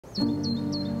Hey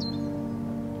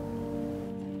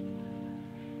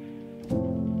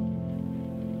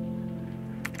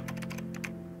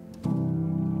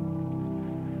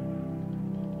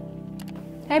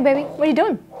baby, what are you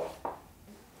doing?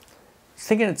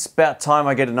 Thinking it's about time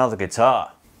I get another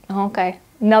guitar. Oh, okay.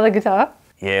 Another guitar?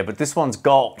 Yeah, but this one's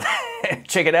gold.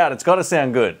 Check it out, it's gotta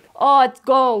sound good. Oh, it's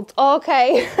gold.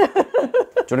 Okay. Do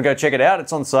you wanna go check it out?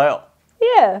 It's on sale.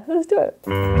 Yeah, let's do it.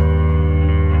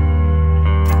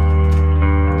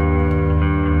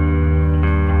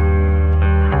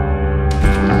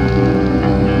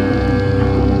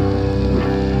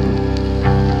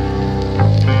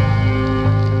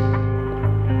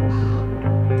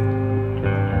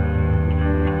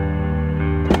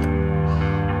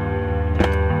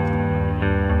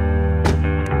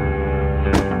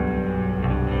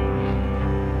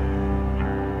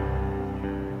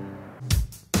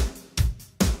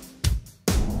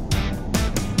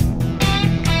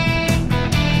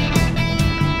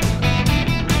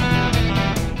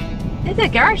 There's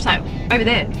a garage sale over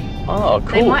there. Oh,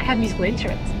 cool. They might have musical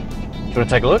instruments. Do you wanna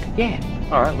take a look? Yeah.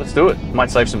 All right, let's do it. Might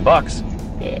save some bucks.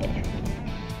 Yeah.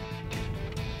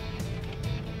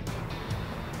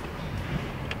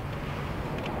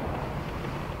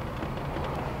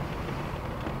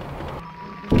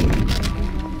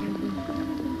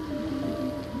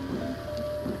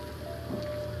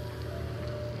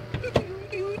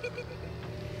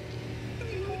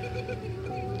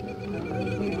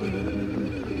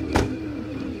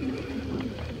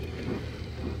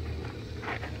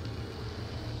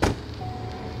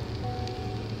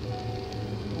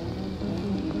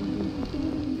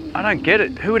 I don't get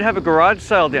it. Who would have a garage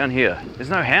sale down here? There's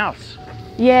no house.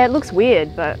 Yeah, it looks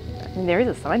weird, but I mean, there is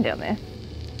a sign down there.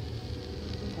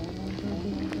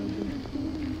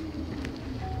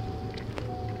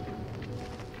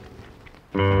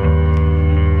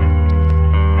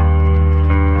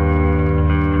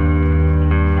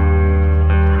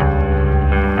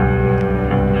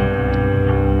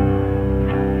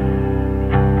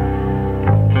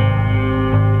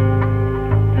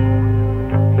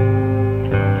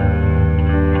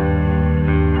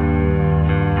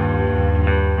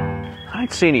 I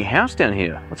don't see any house down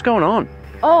here. What's going on?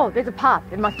 Oh, there's a path.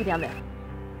 It must be down there.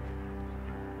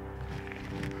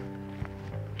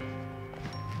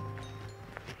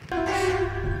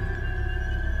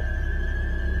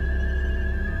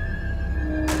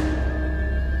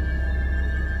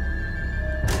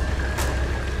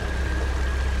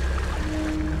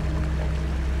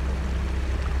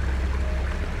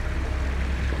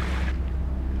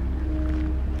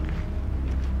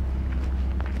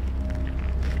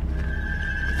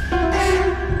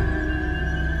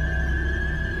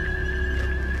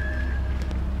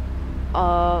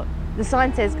 The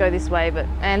sign says go this way, but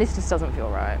this just doesn't feel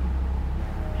right.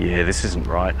 Yeah, this isn't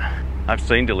right. I've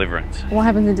seen Deliverance. What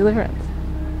happens in Deliverance?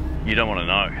 You don't want to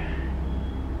know.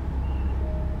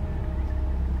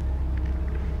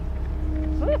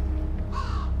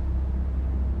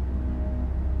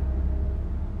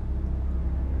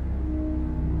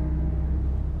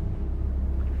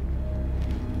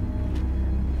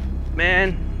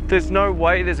 Man, there's no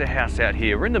way there's a house out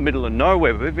here. We're in the middle of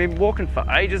nowhere. We've been walking for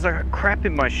ages. I got crap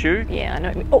in my shoe. Yeah, I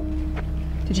know. Oh,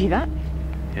 did you hear that?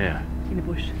 Yeah. In the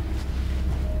bush.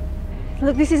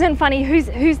 Look, this isn't funny.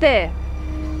 Who's there?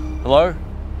 Hello?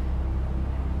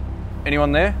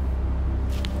 Anyone there?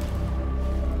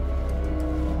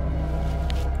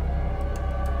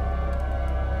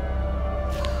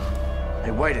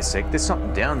 Hey, wait a sec. There's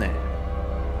something down there.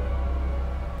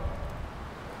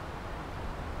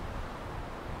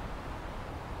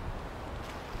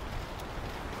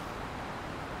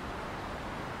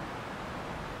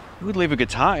 Who would leave a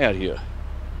guitar out here?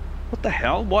 What the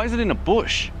hell? Why is it in a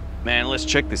bush? Man, let's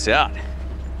check this out.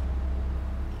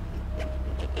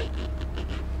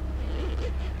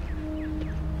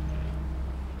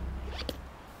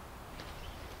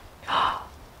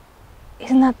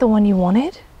 Isn't that the one you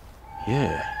wanted?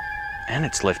 Yeah, and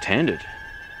it's left-handed.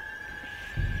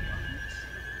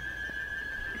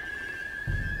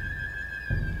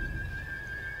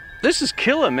 This is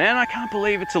killer, man. I can't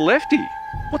believe it's a lefty.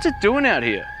 What's it doing out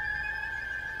here?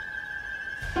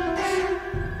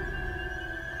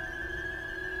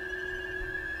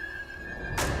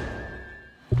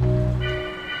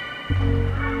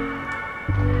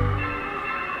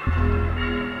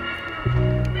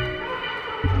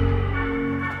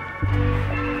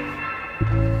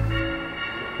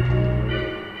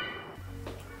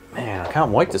 Man, I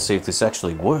can't wait to see if this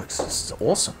actually works. This is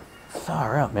awesome.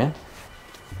 Far out, man.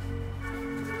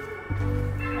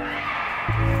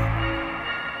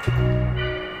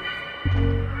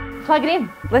 Plug it in.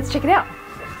 Let's check it out.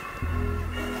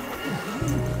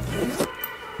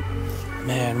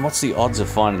 Man, what's the odds of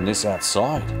finding this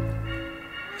outside?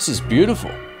 This is beautiful.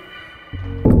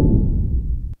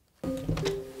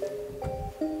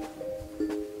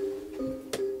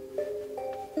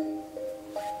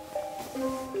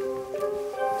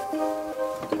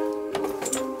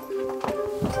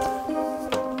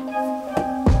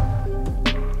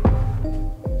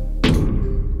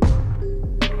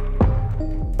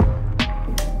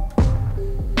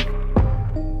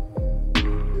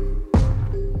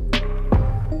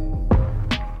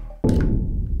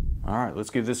 All right, let's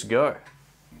give this a go.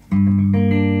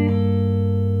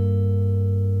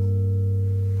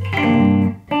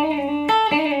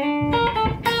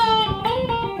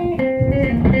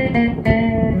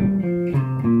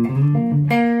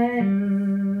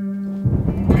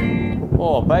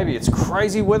 Oh, baby, it's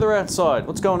crazy weather outside.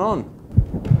 What's going on?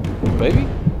 Baby?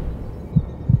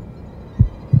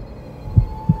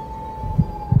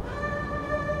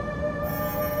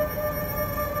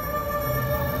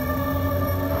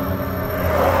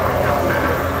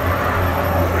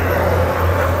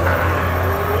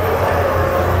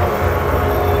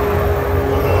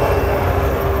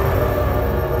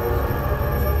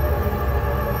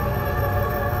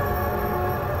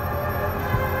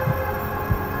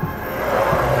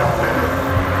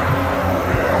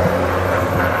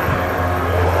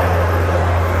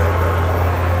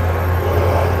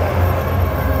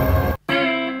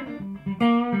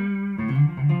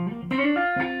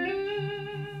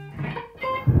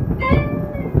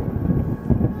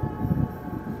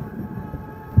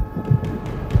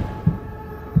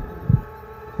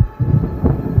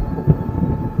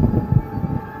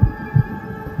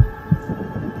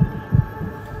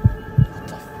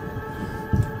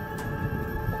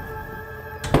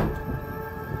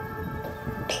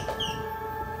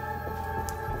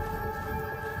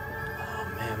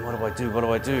 What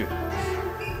do I do?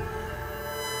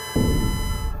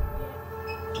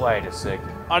 Wait a second.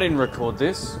 I didn't record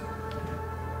this.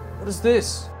 What is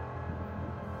this?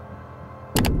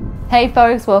 Hey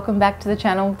folks, welcome back to the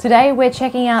channel. Today we're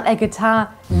checking out a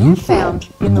guitar you found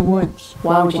in the woods.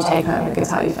 Why would you take home a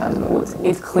guitar you found in the woods?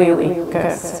 It's clearly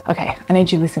cursed. Okay, I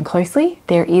need you to listen closely.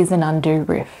 There is an undo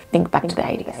riff. Think back to the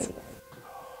 80s.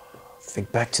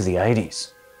 Think back to the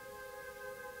 80s.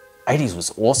 80s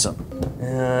was awesome.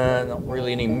 Not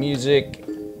really any music.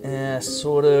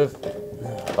 Sort of.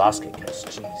 Basket case,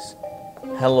 jeez.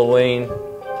 Halloween.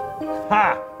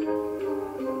 Ha!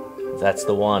 That's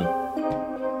the one.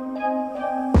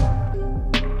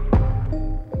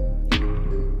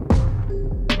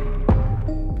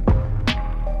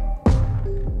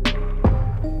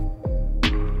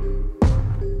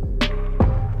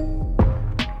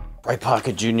 Ray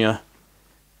Parker Jr.,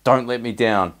 don't let me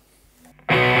down.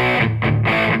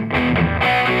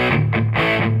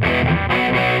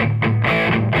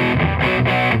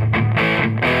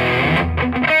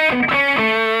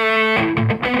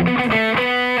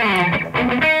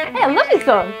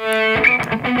 Song.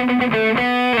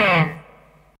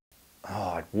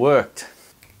 Oh, it worked.